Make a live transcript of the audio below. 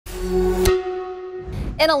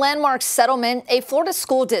In a landmark settlement, a Florida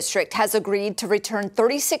school district has agreed to return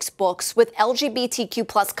 36 books with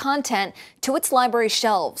LGBTQ+ content to its library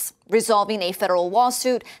shelves, resolving a federal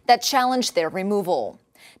lawsuit that challenged their removal.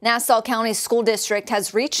 Nassau County School District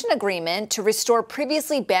has reached an agreement to restore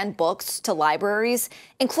previously banned books to libraries,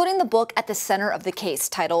 including the book at the center of the case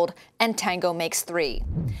titled "And Tango Makes Three."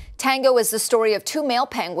 Tango is the story of two male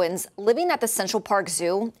penguins living at the Central Park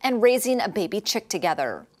Zoo and raising a baby chick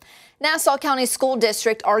together. Nassau County School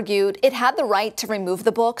District argued it had the right to remove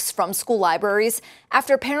the books from school libraries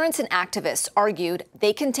after parents and activists argued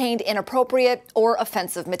they contained inappropriate or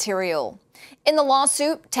offensive material. In the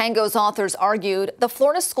lawsuit, Tango's authors argued the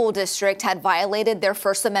Florida School District had violated their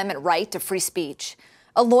First Amendment right to free speech.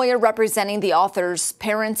 A lawyer representing the authors,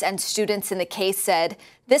 parents, and students in the case said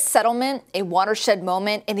this settlement, a watershed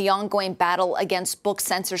moment in the ongoing battle against book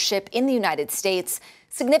censorship in the United States,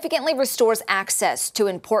 significantly restores access to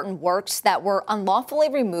important works that were unlawfully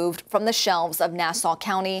removed from the shelves of Nassau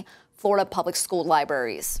County, Florida public school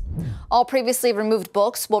libraries. All previously removed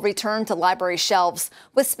books will return to library shelves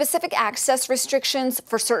with specific access restrictions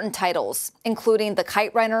for certain titles, including The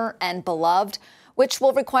Kite Runner and Beloved, which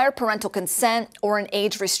will require parental consent or an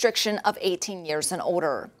age restriction of 18 years and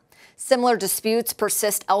older. Similar disputes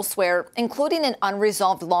persist elsewhere, including an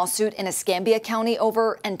unresolved lawsuit in Escambia County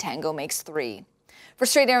over And Tango Makes Three. For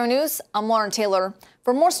Straight Arrow News, I'm Lauren Taylor.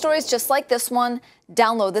 For more stories just like this one,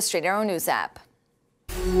 download the Straight Arrow News app.